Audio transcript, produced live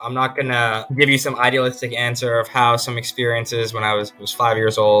I'm not gonna give you some idealistic answer of how some experiences when I was 5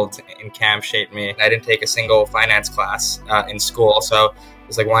 years old in camp shaped me. I didn't take a single finance class in school, so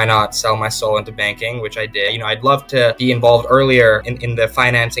it's like, why not sell my soul into banking, which I did. I'd love to be involved earlier in the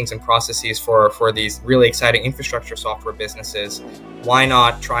financings and processes for these really exciting infrastructure software businesses. Why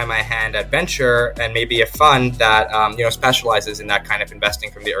not try my hand at venture and maybe a fund that specializes in that kind of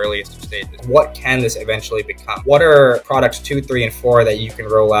investing from the earliest of stages? What can this eventually become? What are products 2, 3, and 4 that you can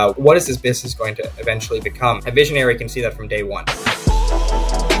roll out? What is this business going to eventually become? A visionary can see that from day one.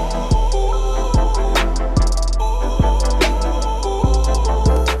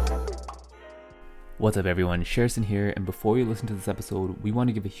 What's up everyone, Sherson here, and before you listen to this episode, we want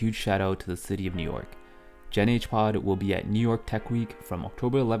to give a huge shout out to the city of New York. Gen H Pod will be at New York Tech Week from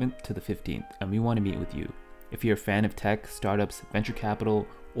October 11th to the 15th, and we want to meet with you. If you're a fan of tech, startups, venture capital,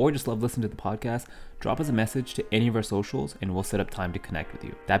 or just love listening to the podcast, drop us a message to any of our socials and we'll set up time to connect with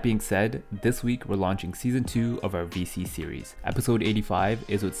you. That being said, this week we're launching season 2 of our VC series. Episode 85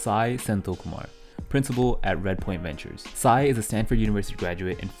 is with Senthilkumar, principal at Redpoint Ventures. Sai is a Stanford University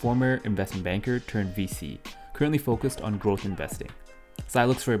graduate and former investment banker turned VC, currently focused on growth investing. Sai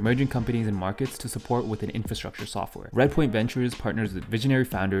looks for emerging companies and markets to support with an infrastructure software. Redpoint Ventures partners with visionary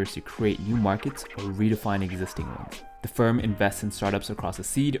founders to create new markets or redefine existing ones. The firm invests in startups across the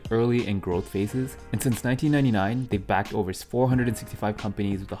seed, early, and growth phases, and since 1999, they've backed over 465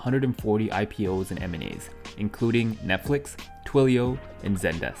 companies with 140 IPOs and M&As, including Netflix, Twilio, and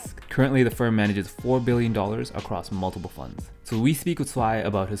Zendesk. Currently, the firm manages $4 billion across multiple funds. So we speak with Sai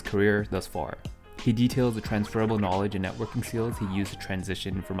about his career thus far. He details the transferable knowledge and networking skills he used to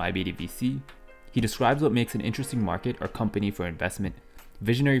transition from IB to VC. He describes what makes an interesting market or company for investment,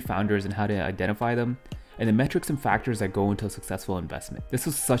 visionary founders and how to identify them, and the metrics and factors that go into a successful investment. This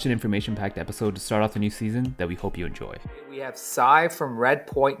was such an information-packed episode to start off the new season that we hope you enjoy. We have Sai from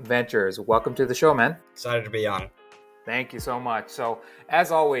Redpoint Ventures. Welcome to the show, man. Excited to be on. Thank you so much. So,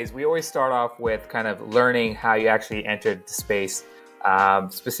 as always, we always start off with kind of learning how you actually entered the space,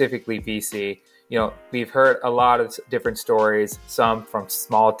 specifically VC. We've heard a lot of different stories, some from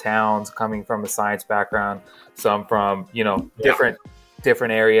small towns coming from a science background, some from,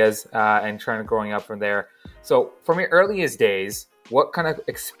 different areas and growing up from there. So from your earliest days, what kind of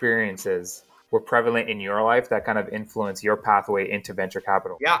experiences were prevalent in your life that kind of influenced your pathway into venture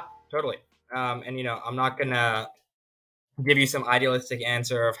capital? Yeah, totally. I'm not going to give you some idealistic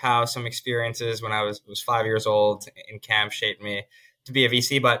answer of how some experiences when I was 5 years old in camp shaped me to be a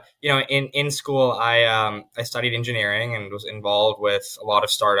VC. But, in school, I studied engineering and was involved with a lot of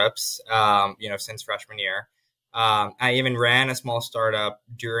startups, since freshman year. I even ran a small startup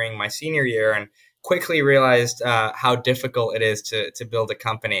during my senior year and quickly realized how difficult it is to build a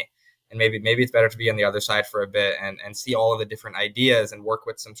company. And maybe it's better to be on the other side for a bit and see all of the different ideas and work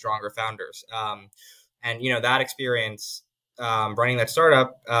with some stronger founders. That experience running that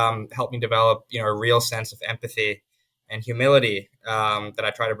startup helped me develop, a real sense of empathy and humility that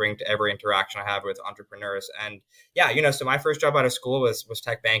I try to bring to every interaction I have with entrepreneurs. And so my first job out of school was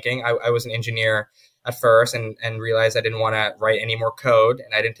tech banking. I was an engineer at first and realized I didn't want to write any more code,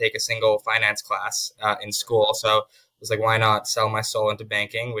 and I didn't take a single finance class in school. So it was like, why not sell my soul into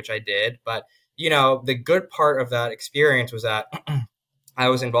banking, which I did. But, the good part of that experience was that I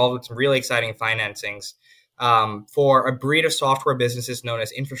was involved with some really exciting financings for a breed of software businesses known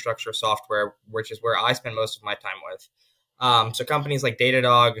as infrastructure software, which is where I spend most of my time with. So companies like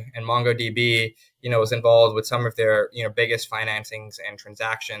Datadog and MongoDB, was involved with some of their, biggest financings and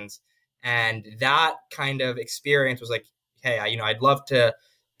transactions. And that kind of experience was like, hey, I'd love to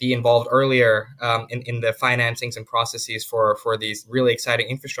be involved earlier in the financings and processes for these really exciting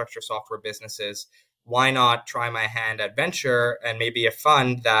infrastructure software businesses. Why not try my hand at venture and maybe a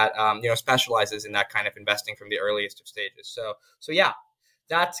fund that specializes in that kind of investing from the earliest of stages. So yeah,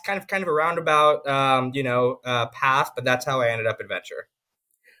 that's kind of a roundabout path, but that's how I ended up at venture.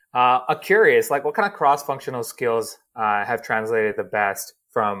 I'm curious, what kind of cross-functional skills have translated the best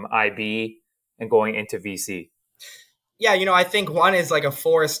from IB and going into VC? Yeah, I think one is like a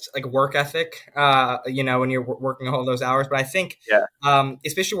forced work ethic, when you're working all those hours. But I think,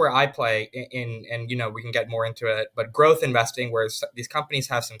 especially where I play and we can get more into it, but growth investing, where these companies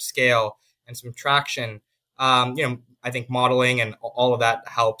have some scale and some traction, I think modeling and all of that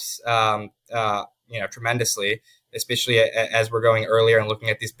helps, tremendously, especially as we're going earlier and looking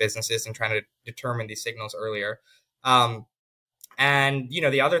at these businesses and trying to determine these signals earlier. And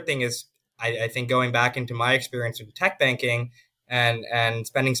the other thing is, I think going back into my experience with tech banking and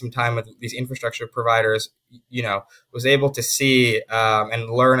spending some time with these infrastructure providers, was able to see and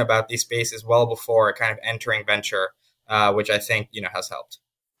learn about these spaces well before kind of entering venture, which I think, has helped.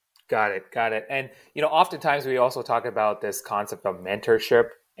 Got it. Got it. And, oftentimes we also talk about this concept of mentorship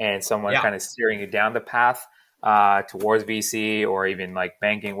and someone Yeah. kind of steering you down the path towards VC or even like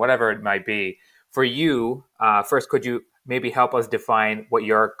banking, whatever it might be. For you, first, could you maybe help us define what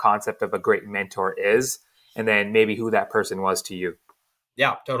your concept of a great mentor is, and then maybe who that person was to you?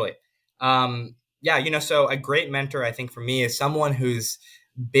 Yeah, totally. Yeah, so a great mentor, I think for me, is someone who's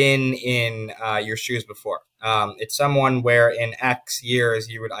been in your shoes before. It's someone where in X years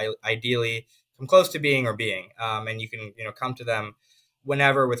you would ideally come close to being or being, and you can, come to them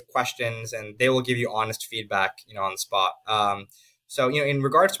whenever with questions, and they will give you honest feedback, on the spot. So, in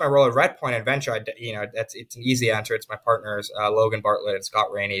regards to my role at Redpoint Adventure, it's an easy answer. It's my partners, Logan Bartlett and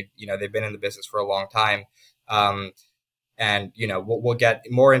Scott Rainey. They've been in the business for a long time. And we'll get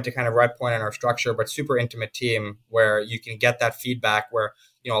more into kind of Red Point and our structure, but super intimate team where you can get that feedback where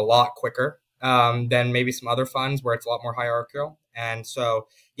a lot quicker than maybe some other funds where it's a lot more hierarchical. And so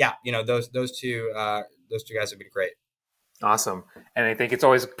yeah, those two guys would be great. Awesome. And I think it's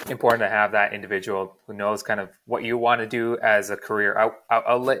always important to have that individual who knows kind of what you want to do as a career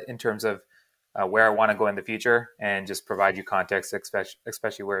outlet in terms of where I want to go in the future and just provide you context,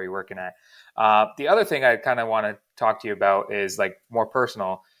 especially where you're working at. The other thing I kind of want to talk to you about is like more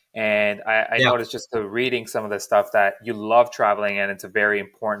personal. And I Yeah. noticed just the reading some of the stuff that you love traveling and it's a very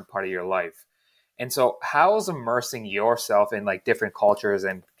important part of your life. And so how is immersing yourself in like different cultures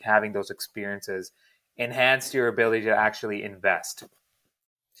and having those experiences enhanced your ability to actually invest?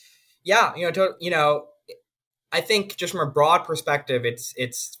 Yeah. I think just from a broad perspective,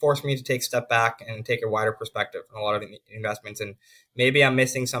 it's forced me to take a step back and take a wider perspective on a lot of investments, and maybe I'm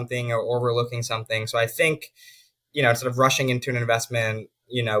missing something or overlooking something. So I think, instead of rushing into an investment,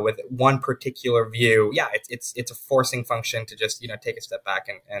 with one particular view, yeah, it's a forcing function to just take a step back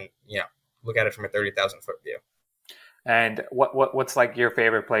and look at it from a 30,000 foot view. And what's like your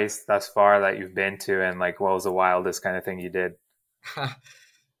favorite place thus far that you've been to, and like what was the wildest kind of thing you did?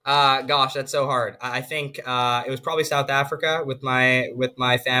 Gosh, that's so hard. I think it was probably South Africa with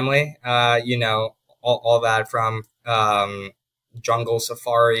my family. All that from jungle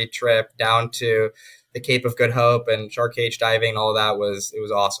safari trip down to the Cape of Good Hope and shark cage diving. All of that was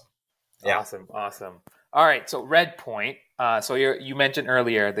awesome. Yeah. Awesome, awesome. All right, so Red Point. So you mentioned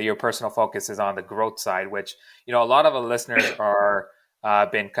earlier that your personal focus is on the growth side, which a lot of the listeners are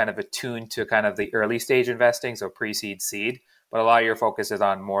been kind of attuned to kind of the early stage investing, so pre-seed, seed, but a lot of your focus is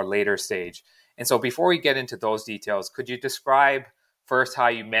on more later stage. And so before we get into those details, could you describe first how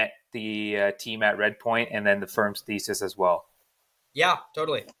you met the team at Red Point and then the firm's thesis as well? Yeah,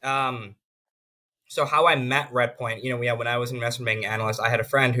 totally. So how I met Redpoint, when I was an investment banking analyst, I had a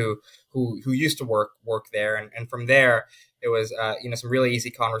friend who used to work there, and from there it was some really easy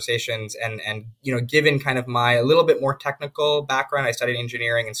conversations, and given kind of my a little bit more technical background, I studied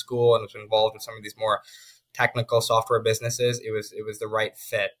engineering in school and was involved with some of these more technical software businesses. It was the right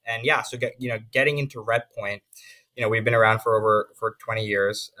fit, and yeah, so getting into Redpoint, we've been around for 20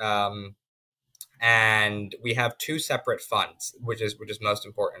 years. And we have two separate funds, which is most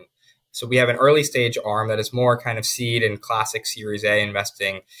important. So we have an early stage arm that is more kind of seed and classic Series A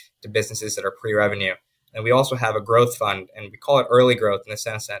investing to businesses that are pre-revenue. And we also have a growth fund, and we call it early growth in the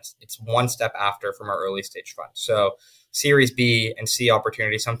sense that it's one step after from our early stage fund. So Series B and C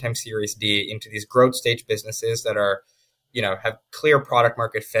opportunity, sometimes Series D, into these growth stage businesses that are, have clear product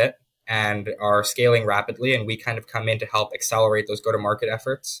market fit and are scaling rapidly. And we kind of come in to help accelerate those go-to-market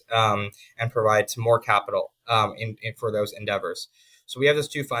efforts and provide some more capital for those endeavors. So we have those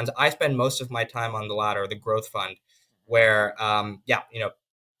two funds. I spend most of my time on the latter, the growth fund, where, I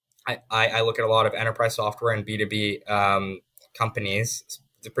look at a lot of enterprise software and B2B companies,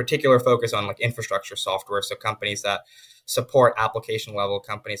 the particular focus on like infrastructure software. So companies that support application level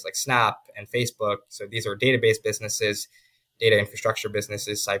companies like Snap and Facebook. So these are database businesses, data infrastructure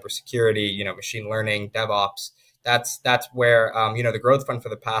businesses, cybersecurity, machine learning, DevOps. That's where, the growth fund for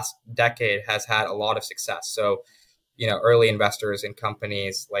the past decade has had a lot of success. So, early investors in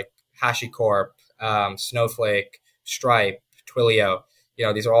companies like HashiCorp, Snowflake, Stripe, Twilio.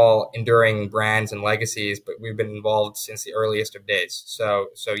 These are all enduring brands and legacies, but we've been involved since the earliest of days. So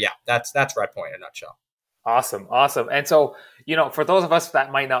yeah, that's Redpoint in a nutshell. Awesome, awesome. And so, for those of us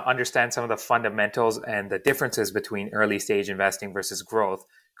that might not understand some of the fundamentals and the differences between early stage investing versus growth,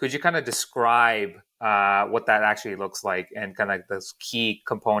 could you kind of describe what that actually looks like and kind of those key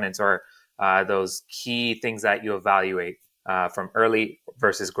components or those key things that you evaluate from early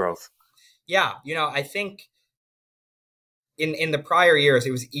versus growth? Yeah, I think in the prior years,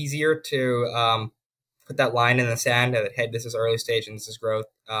 it was easier to put that line in the sand that, hey, this is early stage and this is growth.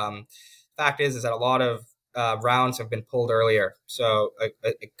 Fact is that a lot of rounds have been pulled earlier. So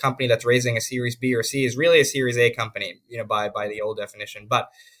a company that's raising a Series B or C is really a Series A company, by the old definition. But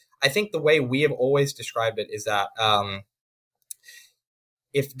I think the way we have always described it is that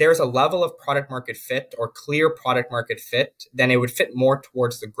if there's a level of product market fit or clear product market fit, then it would fit more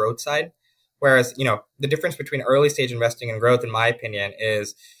towards the growth side. Whereas, the difference between early stage investing and growth, in my opinion,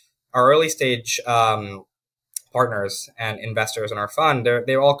 is our early stage partners and investors in our fund,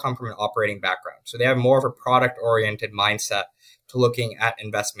 they all come from an operating background. So they have more of a product oriented mindset to looking at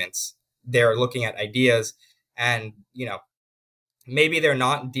investments. They're looking at ideas and, maybe they're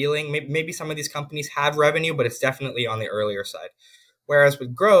not dealing, maybe some of these companies have revenue, but it's definitely on the earlier side. Whereas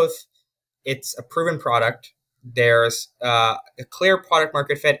with growth, it's a proven product. There's a clear product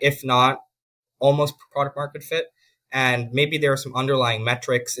market fit, if not almost product market fit. And maybe there are some underlying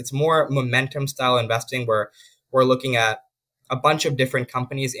metrics. It's more momentum style investing where we're looking at a bunch of different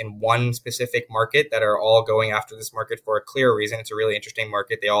companies in one specific market that are all going after this market for a clear reason. It's a really interesting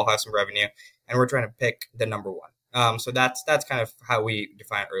market. They all have some revenue, and we're trying to pick the number one. So that's kind of how we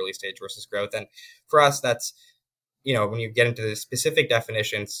define early stage versus growth. And for us, that's, when you get into the specific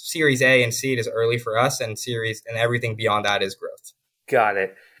definitions, Series A and seed is early for us, and everything beyond that is growth. Got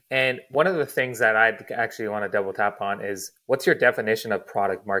it. And one of the things that I actually want to double tap on is, what's your definition of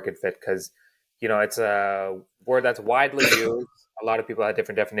product market fit? Because, it's a word that's widely used. A lot of people have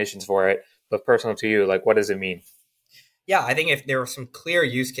different definitions for it, but personal to you, like, what does it mean? Yeah, I think if there are some clear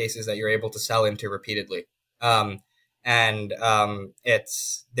use cases that you're able to sell into repeatedly, there's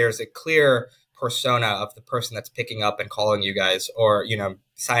a clear persona of the person that's picking up and calling you guys, or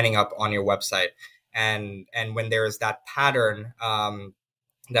signing up on your website, and when there's that pattern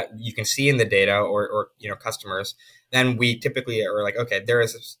that you can see in the data, or customers, then we typically are like, okay,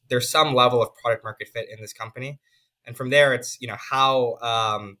 there's some level of product market fit in this company. And from there, it's,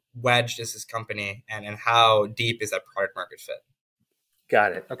 how wedged is this company, and how deep is that product market fit.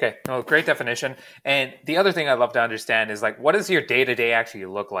 Got it. Okay. Well, great definition. And the other thing I'd love to understand is, like, what does your day-to-day actually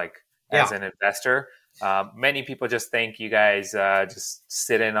look like as an investor? Many people just think you guys just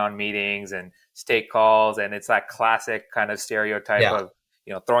sit in on meetings and take calls, and it's that classic kind of stereotype of,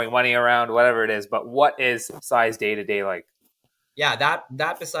 throwing money around, whatever it is. But what is Sai's day-to-day like? Yeah,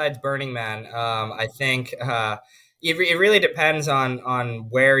 that besides Burning Man, I think it really depends on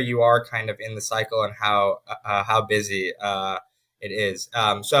where you are kind of in the cycle and how busy it is.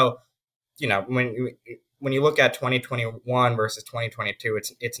 So, when you look at 2021 versus 2022,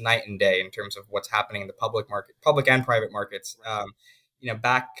 it's night and day in terms of what's happening in the public and private markets.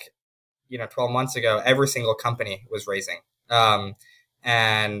 Back 12 months ago, every single company was raising. The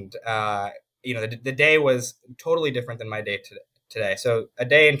day was totally different than my day today. So a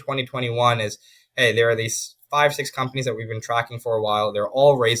day in 2021 is, hey, there are these 5-6 companies that we've been tracking for a while. They're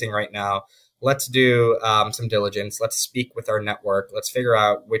all raising right now. Let's do some diligence. Let's speak with our network. Let's figure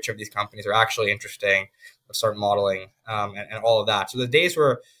out which of these companies are actually interesting. Let's start modeling and all of that. So the days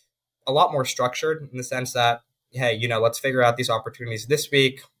were a lot more structured in the sense that, hey, let's figure out these opportunities this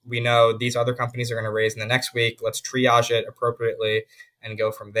week. We know these other companies are going to raise in the next week. Let's triage it appropriately and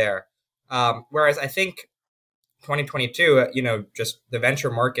go from there. Whereas I think 2022, just the venture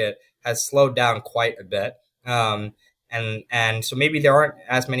market has slowed down quite a bit. And so maybe there aren't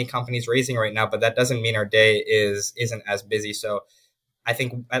as many companies raising right now, but that doesn't mean our day isn't as busy. So I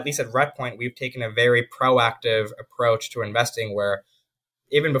think, at least at Red Point, we've taken a very proactive approach to investing, where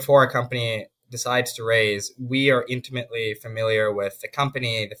even before a company decides to raise, we are intimately familiar with the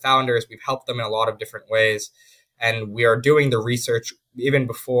company, the founders. We've helped them in a lot of different ways, and we are doing the research even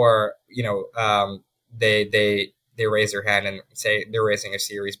before they raise their hand and say they're raising a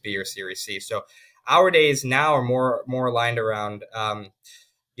Series B or Series C. So our days now are more aligned around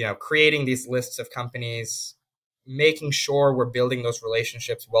creating these lists of companies, making sure we're building those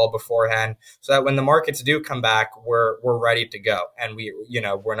relationships well beforehand, so that when the markets do come back, we're ready to go, and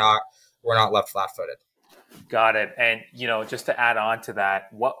we're not left flat-footed. Got it. And just to add on to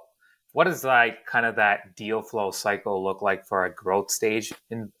that, what does like kind of that deal flow cycle look like for a growth stage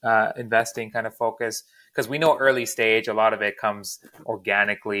in investing kind of focus? Because we know early stage, a lot of it comes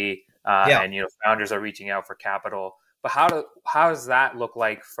organically, and founders are reaching out for capital. But how does that look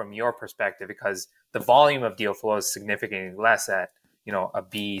like from your perspective? Because the volume of deal flow is significantly less at a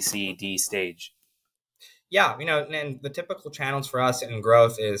B, C, D stage. Yeah, and the typical channels for us in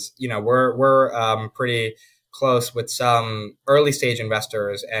growth is, we're pretty close with some early stage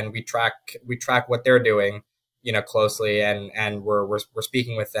investors, and we track what they're doing, closely, and we're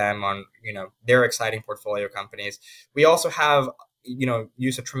speaking with them on, their exciting portfolio companies. We also have,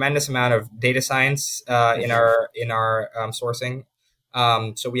 use a tremendous amount of data science in our sourcing.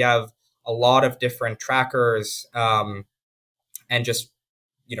 So we have a lot of different trackers, and just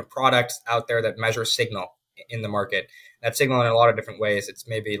products out there that measure signal in the market. That signal in a lot of different ways. It's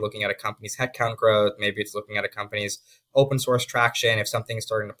maybe looking at a company's headcount growth. Maybe it's looking at a company's open source traction if something's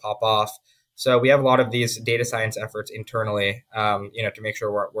starting to pop off. So we have a lot of these data science efforts internally, to make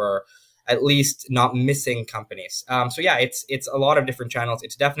sure we're at least not missing companies. So yeah, it's a lot of different channels.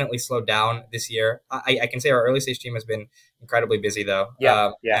 It's definitely slowed down this year. I can say our early stage team has been incredibly busy though.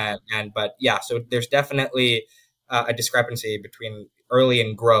 Yeah, yeah. But yeah, so there's definitely a discrepancy between early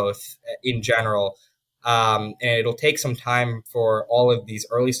and growth in general. And it'll take some time for all of these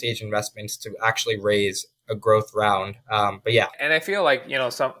early stage investments to actually raise a growth round. But yeah. And I feel like,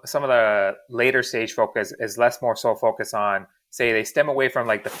 some of the later stage focus is less more so focus on, say, they stem away from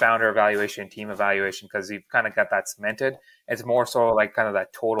like the founder evaluation, team evaluation, because you've kind of got that cemented. It's more so like kind of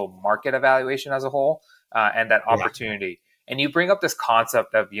that total market evaluation as a whole, and that opportunity. And you bring up this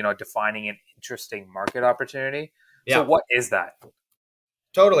concept of, defining an interesting market opportunity. So what is that?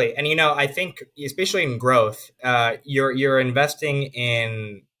 Totally. And, I think especially in growth, you're investing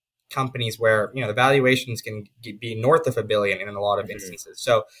in companies where, the valuations can be north of $1 billion in a lot of instances.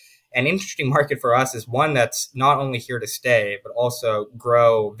 So an interesting market for us is one that's not only here to stay, but also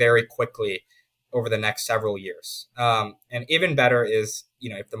grow very quickly over the next several years. And even better is,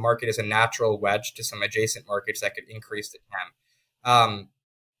 if the market is a natural wedge to some adjacent markets that could increase the TAM.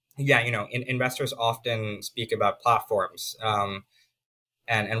 Investors often speak about platforms.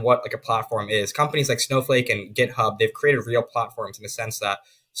 And what like a platform is. Companies like Snowflake and GitHub, they've created real platforms in the sense that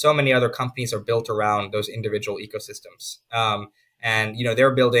so many other companies are built around those individual ecosystems. And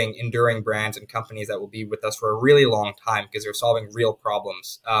they're building enduring brands and companies that will be with us for a really long time because they're solving real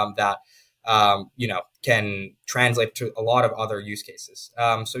problems that can translate to a lot of other use cases.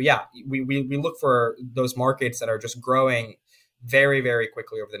 So yeah, we look for those markets that are just growing very, very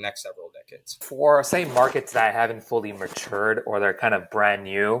quickly over the next several decades. For, say, markets that haven't fully matured or they're kind of brand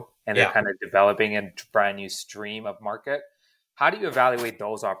new and they're kind of developing a brand new stream of market, how do you evaluate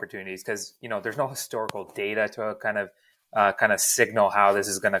those opportunities? Because, there's no historical data to kind of signal how this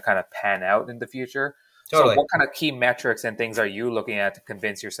is going to kind of pan out in the future. Totally. So what kind of key metrics and things are you looking at to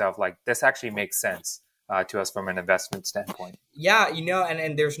convince yourself like this actually makes sense to us from an investment standpoint? Yeah,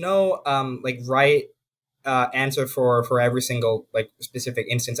 and there's no right answer for every single like specific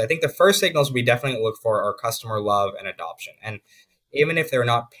instance. I think the first signals we definitely look for are customer love and adoption. And even if they're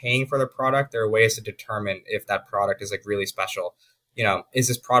not paying for the product, there are ways to determine if that product is like really special. Is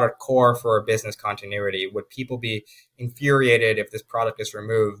this product core for business continuity? Would people be infuriated if this product is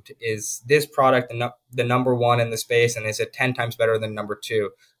removed? Is this product the number one in the space, and is it 10 times better than number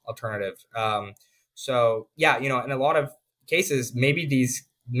two alternative? So yeah, in a lot of cases, maybe these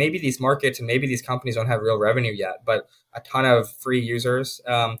markets and maybe these companies don't have real revenue yet, but a ton of free users.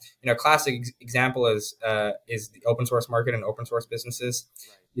 Classic example is the open source market and open source businesses.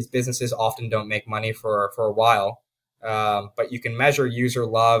 These businesses often don't make money for a while, but you can measure user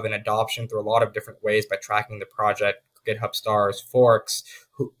love and adoption through a lot of different ways by tracking the project, GitHub stars, forks,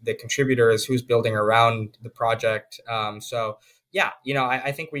 the contributors, who's building around the project. So yeah,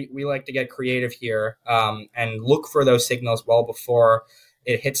 I think we like to get creative here and look for those signals well before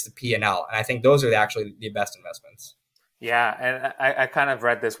it hits the P&L. And I think those are actually the best investments. Yeah. And I kind of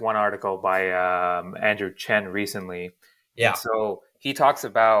read this one article by Andrew Chen recently. Yeah. And so he talks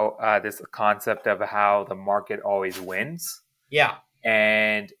about this concept of how the market always wins. Yeah.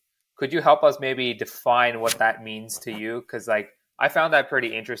 And could you help us maybe define what that means to you? Because I found that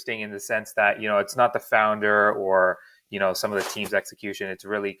pretty interesting in the sense that, it's not the founder or, some of the team's execution. It's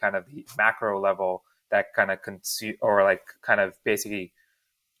really kind of the macro level that kind of kind of basically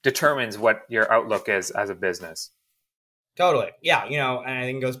determines what your outlook is as a business. Totally. Yeah. And I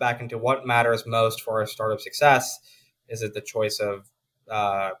think it goes back into what matters most for a startup success. Is it the choice of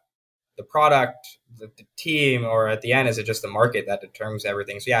the product, the team, or at the end, is it just the market that determines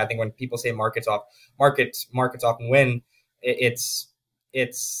everything? So yeah, I think when people say markets often win, it's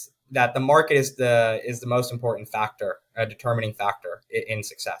that the market is the most important factor, a determining factor in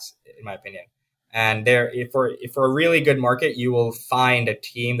success, in my opinion. And for a really good market, you will find a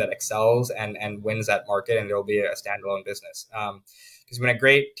team that excels and wins that market, and there will be a standalone business. Because when a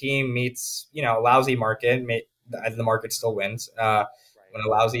great team meets, a lousy market, the market still wins. When a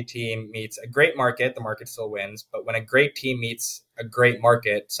lousy team meets a great market, the market still wins. But when a great team meets a great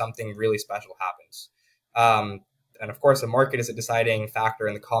market, something really special happens. And of course, the market is a deciding factor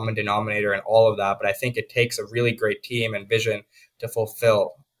and the common denominator and all of that. But I think it takes a really great team and vision to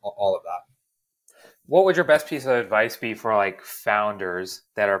fulfill all of that. What would your best piece of advice be for founders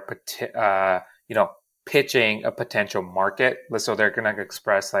that are, pitching a potential market. So they're going to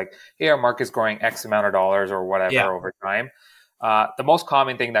express like, hey, our market's growing X amount of dollars or whatever over time. The most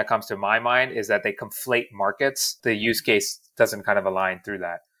common thing that comes to my mind is that they conflate markets. The use case doesn't kind of align through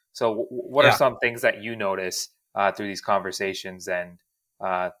that. So what are some things that you notice through these conversations and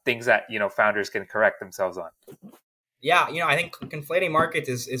things that, founders can correct themselves on? Yeah, I think conflating markets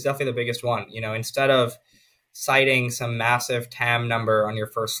is definitely the biggest one. Instead of citing some massive TAM number on your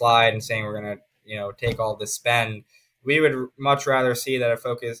first slide and saying we're going to, take all this spend, we would much rather see that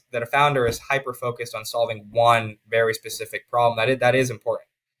a founder is hyper focused on solving one very specific problem that is important.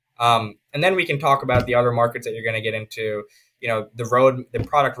 And then we can talk about the other markets that you're going to get into, the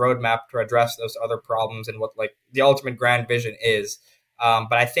product roadmap to address those other problems and what like the ultimate grand vision is.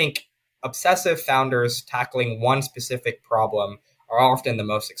 But I think obsessive founders tackling one specific problem are often the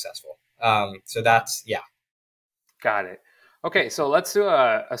most successful. So that's, yeah. Got it. Okay, so let's do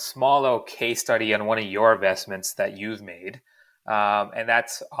a small little case study on one of your investments that you've made, and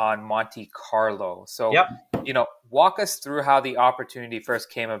that's on Monte Carlo. So, Yep. Walk us through how the opportunity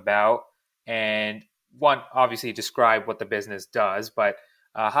first came about, and one, obviously describe what the business does, but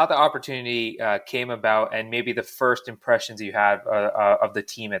how the opportunity came about, and maybe the first impressions you had of the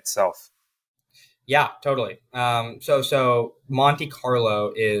team itself. Yeah, totally. So Monte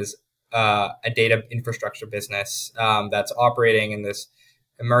Carlo is a data infrastructure business that's operating in this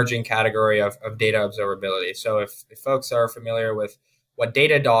emerging category of data observability. So if folks are familiar with what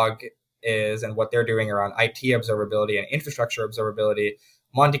Datadog is and what they're doing around IT observability and infrastructure observability,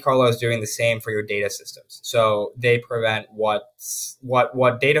 Monte Carlo is doing the same for your data systems. So they prevent what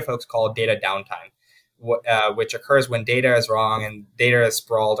data folks call data downtime, which occurs when data is wrong and data is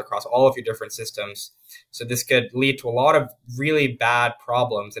sprawled across all of your different systems. So this could lead to a lot of really bad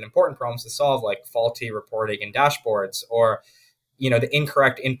problems and important problems to solve, like faulty reporting and dashboards, or the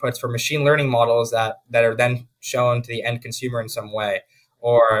incorrect inputs for machine learning models that are then shown to the end consumer in some way,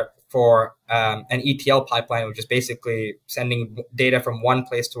 or for an ETL pipeline, which is basically sending data from one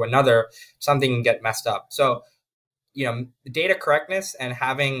place to another, something can get messed up. So data correctness and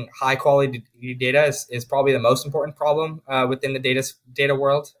having high quality data is probably the most important problem within the data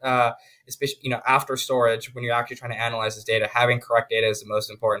world. Especially, after storage, when you're actually trying to analyze this data, having correct data is the most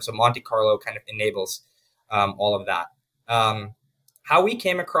important. So Monte Carlo kind of enables all of that. How we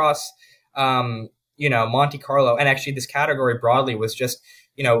came across, Monte Carlo, and actually this category broadly, was just,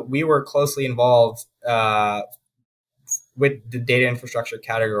 we were closely involved with the data infrastructure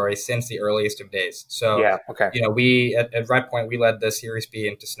category since the earliest of days. So, yeah, okay. We at Redpoint, we led the Series B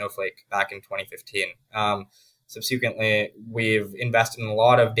into Snowflake back in 2015. Subsequently, we've invested in a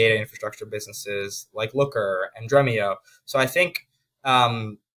lot of data infrastructure businesses like Looker and Dremio. So I think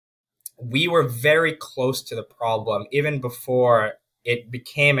we were very close to the problem even before it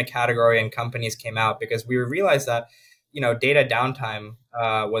became a category and companies came out, because we realized that, data downtime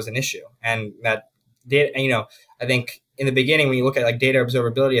was an issue, and that data, I think in the beginning, when you look at like data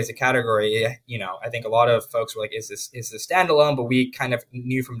observability as a category, I think a lot of folks were like, is this standalone? But we kind of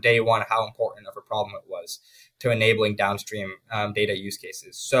knew from day one how important of a problem it was to enabling downstream data use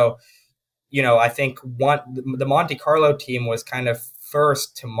cases. So, I think the Monte Carlo team was kind of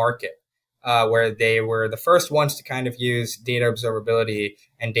first to market, where they were the first ones to kind of use data observability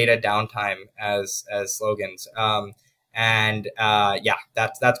and data downtime as slogans. That's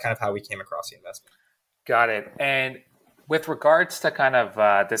kind of how we came across the investment. Got it. And with regards to kind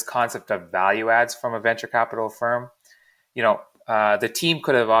of this concept of value adds from a venture capital firm, the team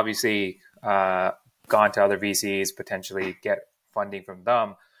could have obviously gone to other VCs, potentially get funding from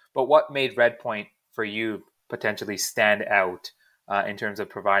them. But what made Redpoint for you potentially stand out in terms of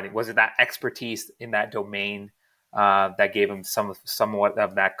providing? Was it that expertise in that domain that gave them somewhat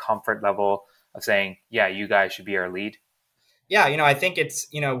of that comfort level of saying, yeah, you guys should be our lead? Yeah, I think it's,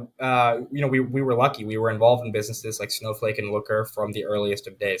 we were lucky. We were involved in businesses like Snowflake and Looker from the earliest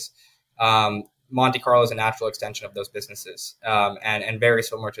of days. Monte Carlo is a natural extension of those businesses, and very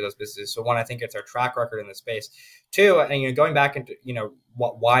similar to those businesses. So one, I think it's our track record in the space. Two, and going back into,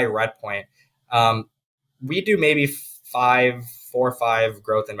 why Redpoint, we do maybe 4 or 5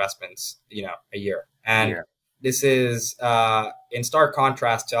 growth investments, a year. And this is in stark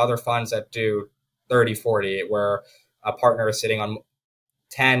contrast to other funds that do 30, 40, where a partner is sitting on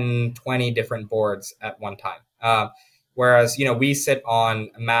 10, 20 different boards at one time. Whereas, we sit on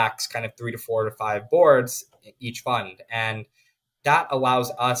max kind of 3 to 4 to 5 boards each fund. And that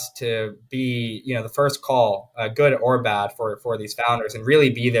allows us to be, the first call, good or bad, for these founders, and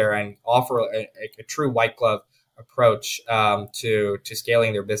really be there and offer a true white glove approach to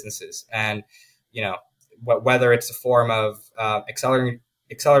scaling their businesses. And, whether it's a form of accelerating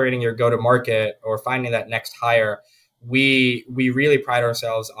accelerating your go-to-market or finding that next hire, we really pride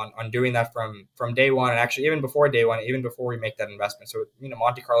ourselves on doing that from day one, and actually even before day one, even before we make that investment. So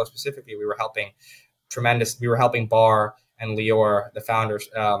Monte Carlo specifically, we were helping Bar and Lior, the founders,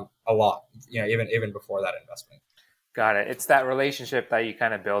 a lot. Even before that investment. Got it. It's that relationship that you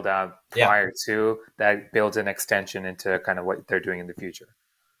kind of build out prior to that builds an extension into kind of what they're doing in the future.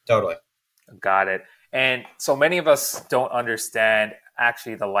 Totally. Got it. And so many of us don't understand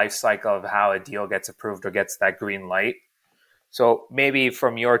actually the life cycle of how a deal gets approved or gets that green light. So maybe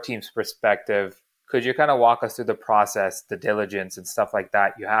from your team's perspective, could you kind of walk us through the process, the diligence and stuff like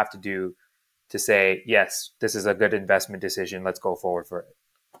that you have to do to say, yes, this is a good investment decision. Let's go forward for it.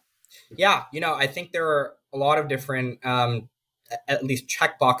 Yeah. I think there are a lot of different, at least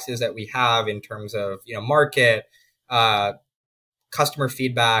check boxes that we have in terms of, market, customer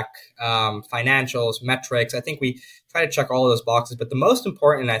feedback, financials, metrics. I think we try to check all of those boxes, but the most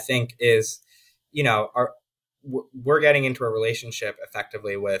important, I think, is, we're getting into a relationship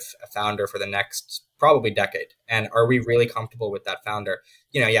effectively with a founder for the next probably decade. And are we really comfortable with that founder?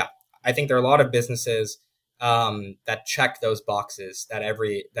 Yeah, I think there are a lot of businesses that check those boxes that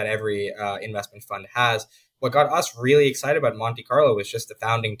every investment fund has. What got us really excited about Monte Carlo was just the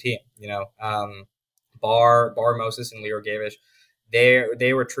founding team. Bar Moses and Leo Gavish,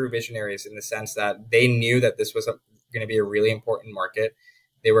 they were true visionaries in the sense that they knew that this was going to be a really important market.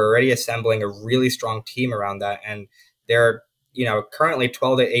 They were already assembling a really strong team around that, and they're currently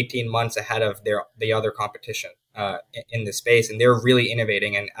 12 to 18 months ahead of the other competition in this space, and they're really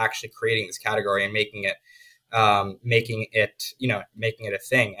innovating and actually creating this category and making it a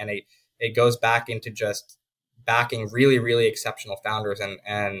thing. And it goes back into just backing really, really exceptional founders,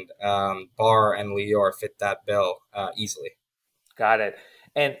 and Bar and Lior fit that bill easily. Got it.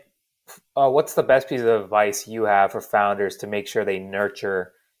 And what's the best piece of advice you have for founders to make sure they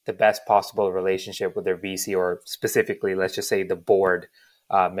nurture the best possible relationship with their VC, or specifically, let's just say the board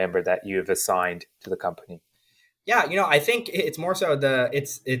member that you've assigned to the company? Yeah, I think it's more so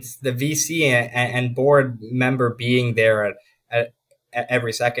it's the VC and board member being there at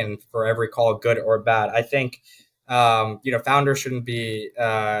every second for every call, good or bad. I think founders shouldn't be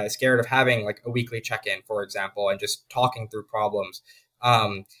scared of having like a weekly check-in, for example, and just talking through problems.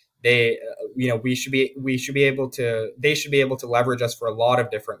 They should be able to leverage us for a lot of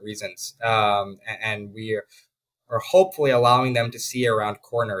different reasons, and we are hopefully allowing them to see around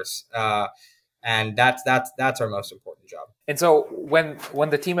corners. And that's our most important job. And so when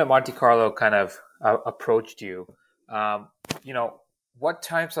the team at Monte Carlo kind of approached you, what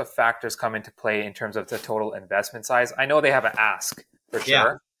types of factors come into play in terms of the total investment size? I know they have an ask for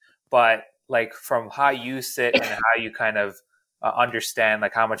sure, but like from how you sit and how you kind of understand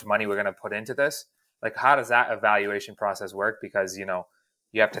like how much money we're going to put into this, like how does that evaluation process work? Because you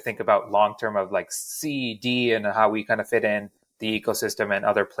have to think about long term of like C, D, and how we kind of fit in the ecosystem and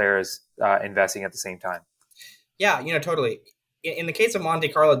other players investing at the same time. Yeah, totally. In the case of Monte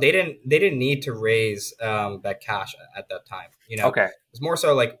Carlo, they didn't need to raise that cash at that time. Okay. It's more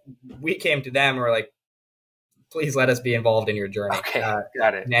so like we came to them and we're like, please let us be involved in your journey. Okay,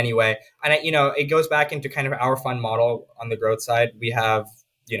 got it. In any way. And it goes back into kind of our fund model on the growth side. We have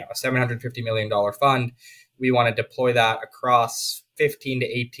a $750 million fund. We want to deploy that across 15 to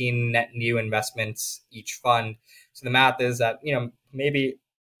 18 net new investments each fund. So the math is that, maybe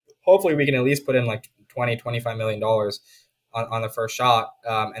hopefully we can at least put in like $20-25 million on the first shot,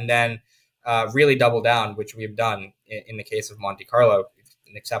 and then really double down, which we've done in the case of Monte Carlo,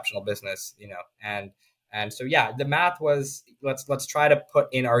 an exceptional business, and so yeah, the math was let's try to put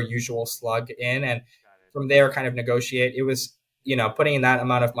in our usual slug in, and from there kind of negotiate. It was putting in that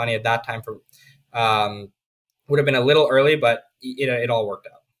amount of money at that time for would have been a little early, but it all worked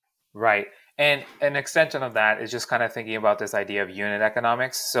out. Right. And an extension of that is just kind of thinking about this idea of unit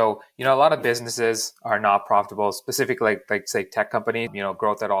economics. So, a lot of businesses are not profitable, specifically like say tech companies,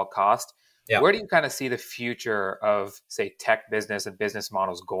 growth at all cost. Yeah. Where do you kind of see the future of say tech business and business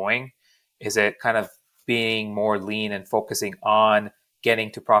models going? Is it kind of being more lean and focusing on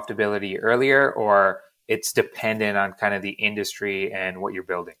getting to profitability earlier, or it's dependent on kind of the industry and what you're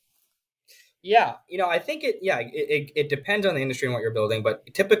building? Yeah, I think it depends on the industry and what you're building,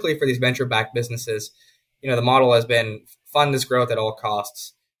 but typically for these venture-backed businesses, the model has been fund this growth at all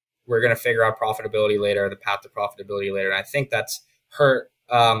costs. We're going to figure out profitability later, the path to profitability later. And I think that's hurt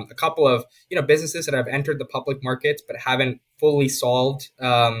a couple of, businesses that have entered the public markets but haven't fully solved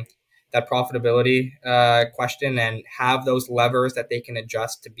that profitability question and have those levers that they can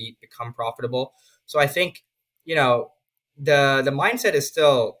adjust to become profitable. So I think, the mindset is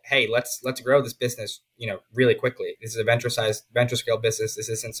still, hey, let's grow this business, really quickly. This is a venture scale business. This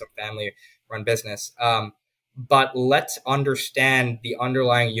isn't some family run business. But let's understand the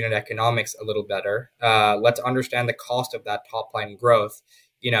underlying unit economics a little better. Let's understand the cost of that top line growth,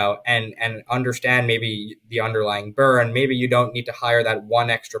 and understand maybe the underlying burn. Maybe you don't need to hire that one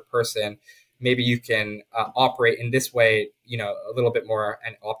extra person. Maybe you can operate in this way, a little bit more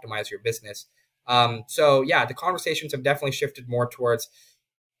and optimize your business. So yeah, the conversations have definitely shifted more towards,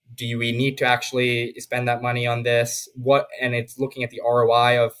 do we need to actually spend that money on this? And it's looking at the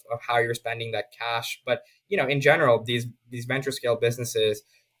ROI of how you're spending that cash. But, in general, these venture scale businesses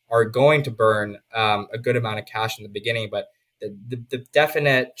are going to burn a good amount of cash in the beginning. But the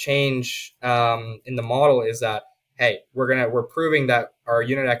definite change in the model is that, hey, we're proving that our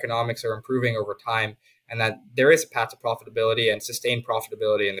unit economics are improving over time, and that there is a path to profitability and sustained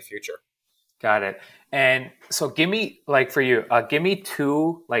profitability in the future. Got it. And so give me, for you, give me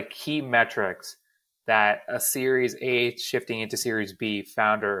two key metrics that a Series A shifting into Series B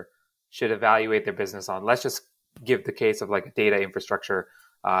founder should evaluate their business on. Let's just give the case of a data infrastructure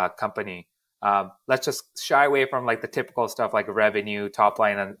company. Let's just shy away from the typical stuff like revenue, top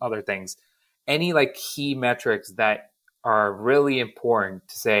line, and other things. Any key metrics that are really important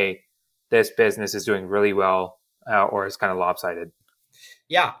to say this business is doing really well or is kind of lopsided?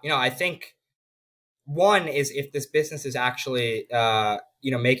 Yeah, I think one is if this business is actually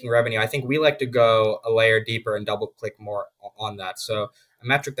making revenue. I think we like to go a layer deeper and double click more on that. So a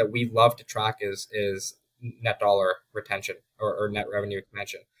metric that we love to track is net dollar retention or net revenue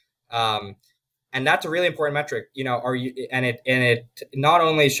expansion. And that's a really important metric. Are you, and it not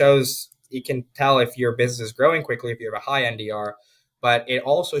only shows, you can tell if your business is growing quickly if you have a high NDR, but it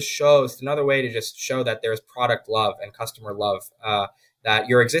also shows another way to just show that there's product love and customer love. That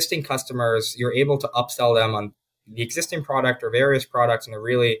your existing customers, you're able to upsell them on the existing product or various products in a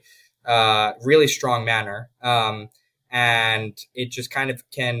really, really strong manner. And it just kind of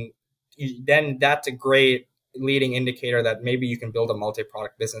then that's a great leading indicator that maybe you can build a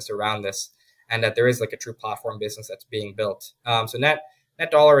multi-product business around this, and that there is a true platform business that's being built. So net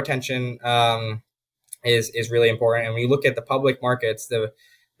dollar retention is really important. And when you look at the public markets, the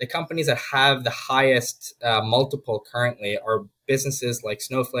companies that have the highest multiple currently are businesses like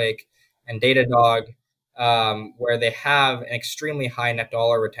Snowflake and Datadog, where they have an extremely high net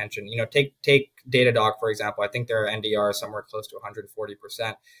dollar retention. Take Datadog, for example. I think their NDR is somewhere close to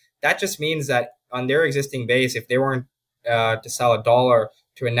 140%. That just means that on their existing base, if they weren't to sell $1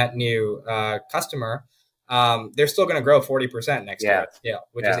 to a net new customer, they're still going to grow 40% next year. Yeah,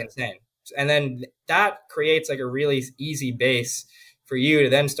 which is insane. And then that creates a really easy base for you to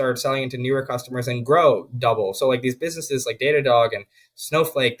then start selling into newer customers and grow double. So these businesses like Datadog and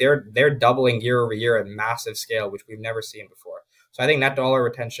Snowflake, they're doubling year over year at massive scale, which we've never seen before. So I think net dollar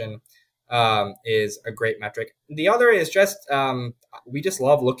retention is a great metric. The other is just we just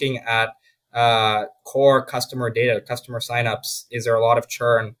love looking at core customer data, customer signups. Is there a lot of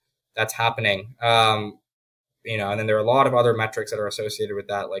churn that's happening? And then there are a lot of other metrics that are associated with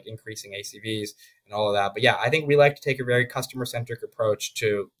that, like increasing ACVs and all of that. But yeah, I think we like to take a very customer-centric approach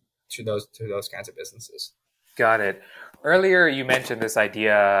to those kinds of businesses. Got it. Earlier, you mentioned this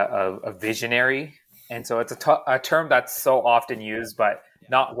idea of a visionary. And so it's a term that's so often used, but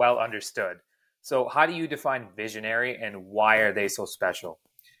not well understood. So how do you define visionary and why are they so special?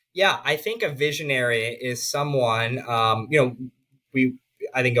 Yeah, I think a visionary is someone, I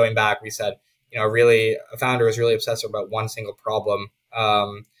think going back, we said, really a founder is really obsessive about one single problem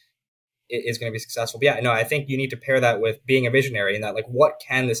is going to be successful. But yeah, no, I think you need to pair that with being a visionary, and that what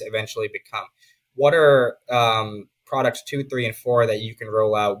can this eventually become? What are products 2, 3, and 4 that you can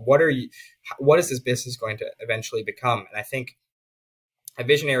roll out? What is this business going to eventually become? And I think a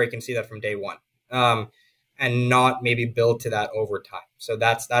visionary can see that from day one, and not maybe build to that over time. So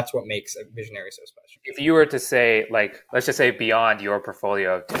that's what makes a visionary so special. If you were to say, let's just say beyond your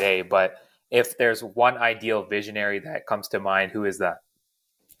portfolio today, but if there's one ideal visionary that comes to mind, who is that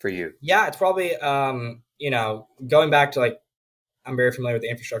for you? Yeah, it's probably, going back to I'm very familiar with the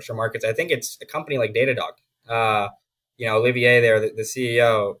infrastructure markets. I think it's a company like Datadog. Olivier there, the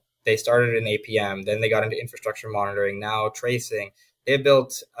CEO, they started in APM, then they got into infrastructure monitoring, now tracing. They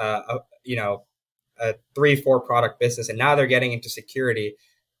built, a 3-4 product business, and now they're getting into security.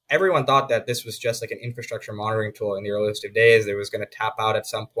 Everyone thought that this was just an infrastructure monitoring tool in the earliest of days. It was going to tap out at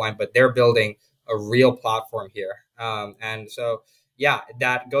some point, but they're building a real platform here. And so, yeah,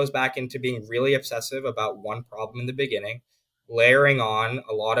 that goes back into being really obsessive about one problem in the beginning, layering on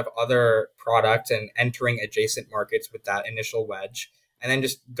a lot of other products and entering adjacent markets with that initial wedge, and then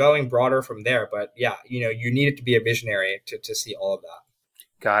just going broader from there. But yeah, you need it to be a visionary to see all of that.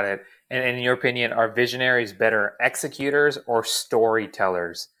 Got it. And in your opinion, are visionaries better executors or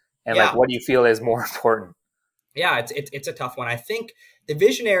storytellers? And like, Yeah, what do you feel is more important? yeah, it's a tough one. I think the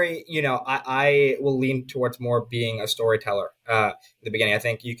visionary, I will lean towards more being a storyteller in the beginning. I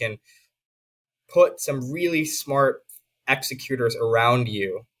think you can put some really smart executors around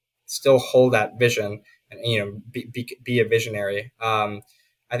you, still hold that vision, and be a visionary.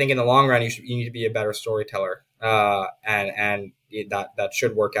 I think in the long run, you need to be a better storyteller, and that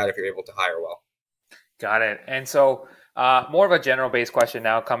should work out if you're able to hire well. Got it. And so, more of a general based question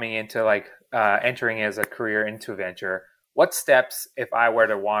now, coming into like entering as a career into venture. What steps, if I were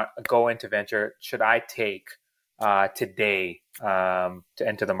to want go into venture, should I take today to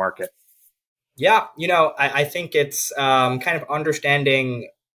enter the market? Yeah, I think it's kind of understanding,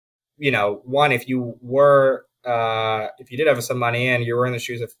 one, if you did have some money and you were in the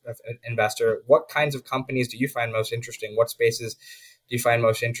shoes of an investor, what kinds of companies do you find most interesting? What spaces do you find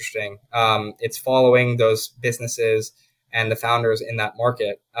most interesting? It's following those businesses and the founders in that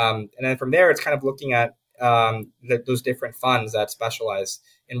market. And then from there, it's kind of looking at those different funds that specialize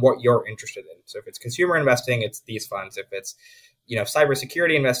in what you're interested in. So if it's consumer investing, it's these funds. If it's,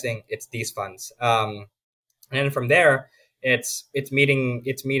 cybersecurity investing, it's these funds. And then from there, it's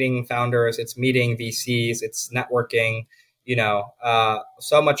meeting founders, it's meeting VCs, it's networking.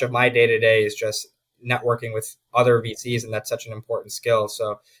 So much of my day to day is just networking with other VCs, and that's such an important skill.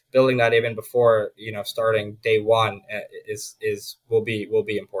 So building that even before starting day one will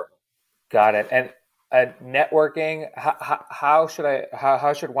be important. Got it. And networking, how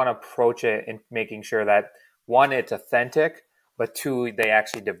should one approach it in making sure that one, it's authentic, but two, they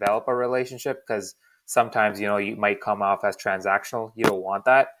actually develop a relationship? Because sometimes you might come off as transactional. You don't want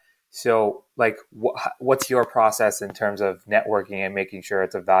that. So, like, what's your process in terms of networking and making sure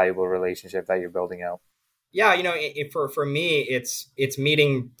it's a valuable relationship that you're building out? Yeah, for me, it's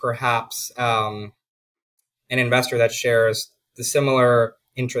meeting perhaps an investor that shares the similar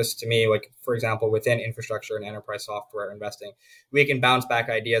interests to me, like for example, within infrastructure and enterprise software investing, we can bounce back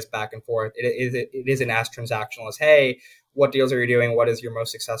ideas back and forth. It isn't as transactional as, hey, what deals are you doing? What is your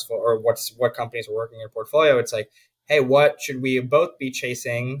most successful, or what companies are working in your portfolio? It's like, hey, what should we both be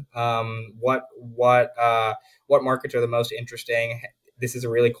chasing? What markets are the most interesting? This is a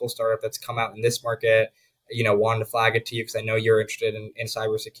really cool startup that's come out in this market. Wanted to flag it to you because I know you're interested in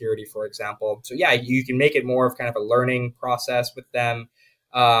cybersecurity, for example. So yeah, you can make it more of kind of a learning process with them,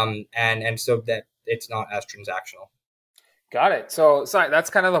 and so that it's not as transactional. Got it. So, sorry, that's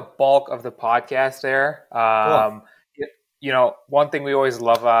kind of the bulk of the podcast there. Cool. One thing we always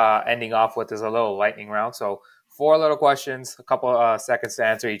love ending off with is a little lightning round. So, four little questions, a couple seconds to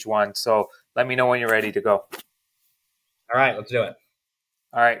answer each one. So, let me know when you're ready to go. All right, let's do it.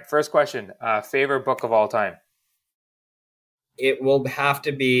 All right. First question. Favorite book of all time? It will have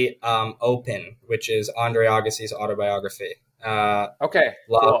to be Open, which is Andre Agassi's autobiography. Okay,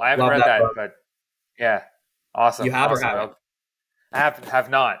 Love, cool. I haven't love read that that, book. but yeah, awesome, You have or awesome. haven't? I have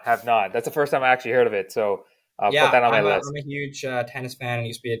not. That's the first time I actually heard of it. So I'll put Yeah, that on my I'm a, list. I'm a huge tennis fan and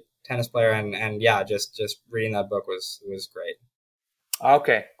used to be a tennis player, and yeah, just reading that book was great.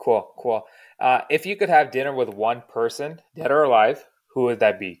 Okay, cool. If you could have dinner with one person, dead or alive, who would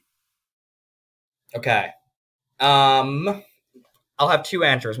that be? Okay. Um, I'll have two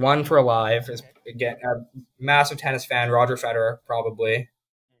answers. One for alive is, again, a massive tennis fan, Roger Federer, probably.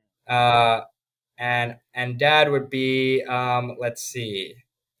 Uh, and dad would be, let's see,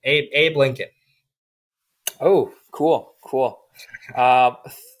 Abe Lincoln. Oh, cool. Um,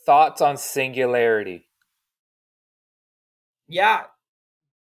 Thoughts on singularity? Yeah,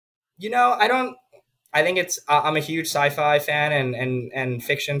 I don't. I think it's. I'm a huge sci-fi fan and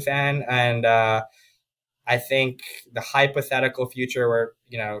fiction fan, and I think the hypothetical future where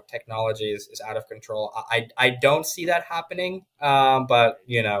technology is out of control. I don't see that happening. But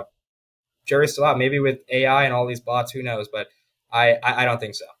jury's still out. Maybe with AI and all these bots, who knows? But I don't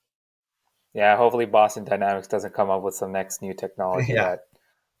think so. Yeah, hopefully Boston Dynamics doesn't come up with some next new technology Yeah, that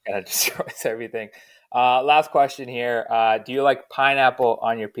kind of destroys everything. Last question here. Do you like pineapple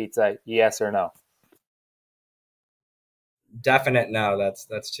on your pizza? Yes or no? definite no.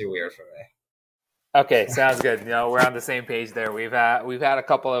 That's too weird for me. Okay, sounds good. We're on the same page there. We've had a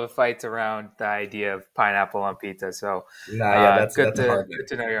couple of fights around the idea of pineapple on pizza. So, No, yeah, good that's a to hard good one.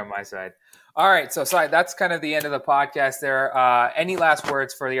 to know you're on my side. All right, so sorry, that's kind of the end of the podcast. There, any last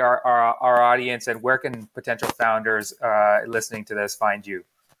words for our audience, and where can potential founders listening to this find you?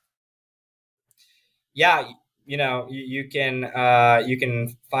 Yeah, you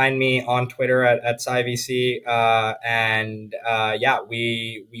can find me on Twitter at SciVC, and yeah,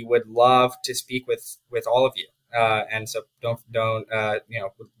 we would love to speak with all of you, and so don't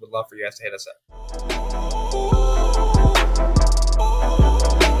would love for you guys to hit us up.